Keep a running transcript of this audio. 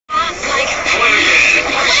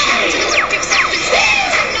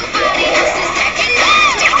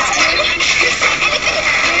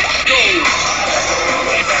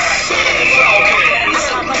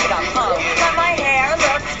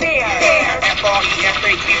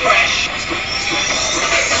make me fresh.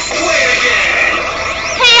 Wait again.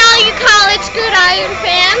 Hey all you college gridiron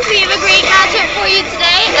fans, we have a great matchup for you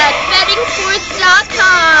today at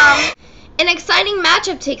bettingsports.com. An exciting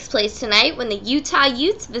matchup takes place tonight when the Utah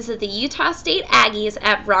Utes visit the Utah State Aggies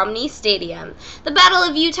at Romney Stadium. The Battle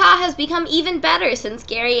of Utah has become even better since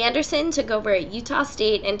Gary Anderson took over at Utah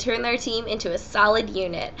State and turned their team into a solid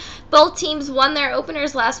unit. Both teams won their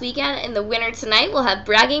openers last weekend, and the winner tonight will have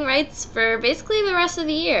bragging rights for basically the rest of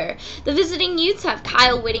the year. The visiting Utes have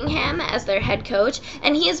Kyle Whittingham as their head coach,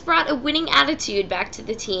 and he has brought a winning attitude back to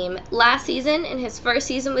the team. Last season, in his first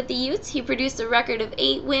season with the Utes, he produced a record of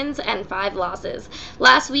 8 wins and 5 losses.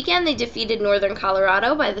 Last weekend, they defeated Northern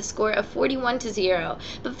Colorado by the score of 41-0,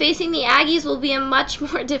 but facing the Aggies will be a much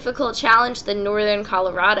more difficult challenge than Northern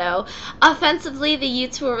Colorado. Offensively, the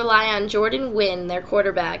Utes will rely on Jordan Wynn, their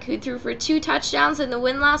quarterback, who threw for 2 touchdowns in the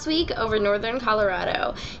win last week over Northern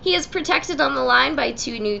Colorado. He is protected on the line by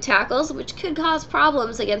 2 new tackles, which could cause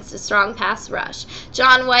problems against a strong pass rush.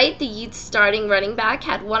 John White, the Utes' starting running back,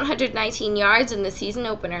 had 119 yards in the season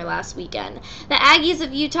opener last weekend. The Aggies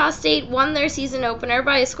of Utah State won their season opener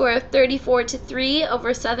by a score of 34-3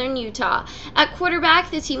 over Southern Utah. At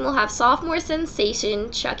quarterback, the team will have sophomore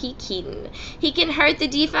sensation Chucky Keaton. He can hurt the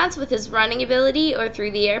defense with his running ability or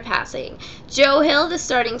through the air passing. Joe Hill, the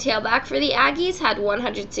starting tailback for the Aggies, had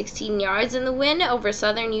 116 yards in the win over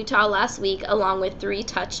Southern Utah last week, along with 3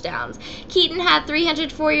 touchdowns. Keaton had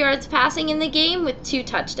 304 yards passing in the game with 2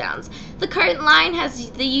 touchdowns. The current line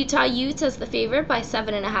has the Utah Utes as the favorite by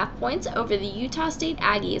 7.5 points over the Utah State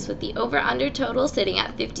Aggies, with the over-under total sitting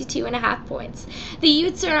at 52.5 points. The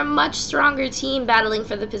Utes are a much stronger team battling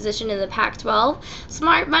for the position in the Pac-12.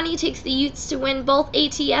 Smart money takes the Utes to win both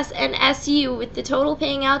ATS and SU, with the total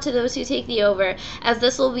paying out to those who take the over, as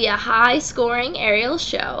this will be a high-scoring aerial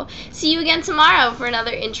show. See you again tomorrow for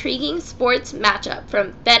another intriguing sports matchup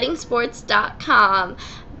from bettingsports.com.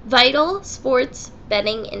 Vital sports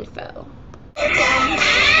betting info.